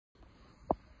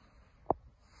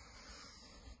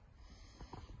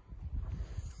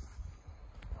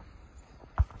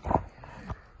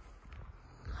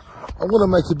I want to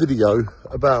make a video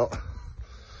about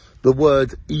the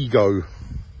word ego.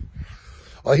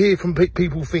 I hear from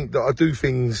people think that I do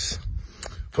things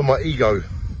for my ego,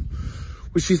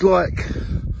 which is like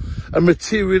a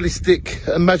materialistic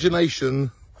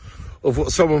imagination of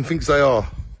what someone thinks they are.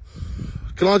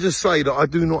 Can I just say that I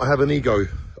do not have an ego?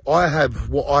 I have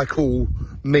what I call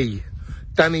me,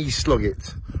 Danny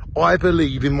Sloggett. I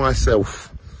believe in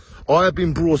myself. I have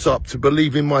been brought up to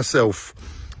believe in myself.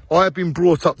 I have been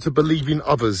brought up to believe in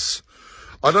others.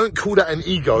 I don't call that an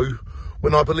ego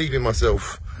when I believe in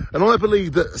myself. And I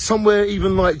believe that somewhere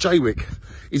even like Jaywick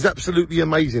is absolutely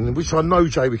amazing, which I know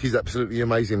Jaywick is absolutely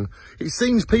amazing. It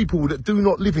seems people that do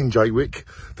not live in Jaywick,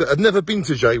 that have never been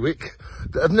to Jaywick,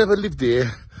 that have never lived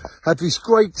here, have this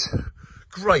great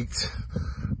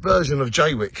version of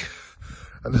Jaywick.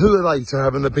 And who are they to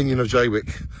have an opinion of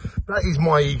Jaywick? That is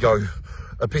my ego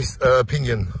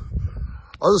opinion.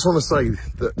 I just want to say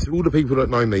that to all the people that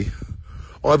know me,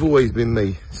 I've always been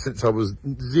me since I was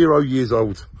 0 years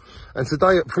old. And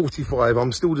today at 45,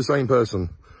 I'm still the same person.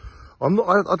 I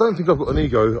don't think I've got an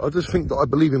ego. I just think that I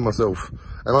believe in myself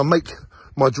and I make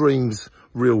my dreams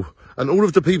real. And all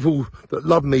of the people that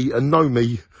love me and know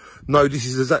me know this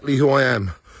is exactly who I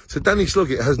am. So Danny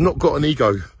Sloggett has not got an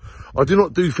ego. I do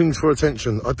not do things for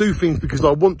attention. I do things because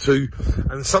I want to.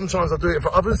 And sometimes I do it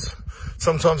for others.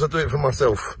 Sometimes I do it for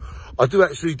myself. I do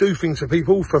actually do things for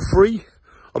people for free.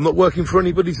 I'm not working for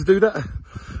anybody to do that.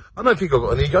 I don't think I've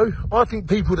got an ego. I think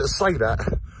people that say that,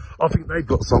 I think they've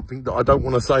got something that I don't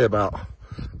want to say about.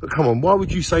 But come on, why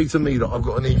would you say to me that I've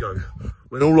got an ego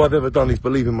when all I've ever done is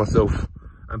believe in myself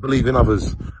and believe in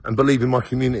others and believe in my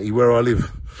community where I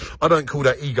live? I don't call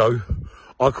that ego.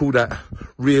 I call that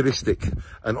realistic.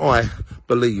 And I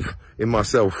believe in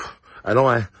myself and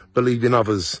I believe in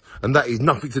others. And that is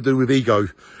nothing to do with ego.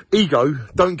 Ego,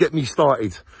 don't get me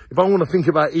started. If I want to think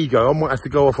about ego, I might have to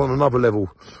go off on another level.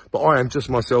 But I am just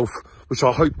myself, which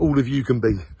I hope all of you can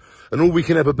be. And all we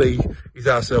can ever be is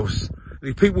ourselves. And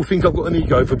if people think I've got an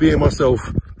ego for being myself,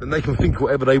 then they can think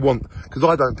whatever they want. Because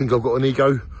I don't think I've got an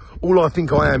ego. All I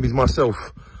think I am is myself.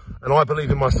 And I believe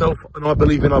in myself and I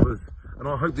believe in others. And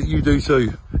I hope that you do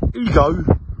too. Ego?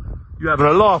 You having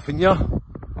a laugh, ain't ya?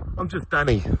 I'm just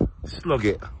Danny.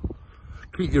 Sloggett.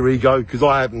 Keep your ego, because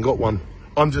I haven't got one.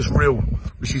 I'm just real,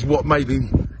 which is what maybe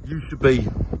you should be,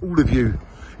 all of you.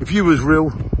 If you was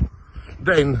real,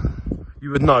 then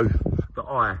you would know that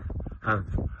I have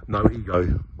no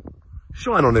ego.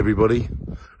 Shine on, everybody.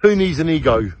 Who needs an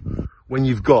ego when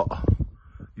you've got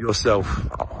yourself?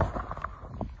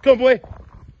 Come on, boy.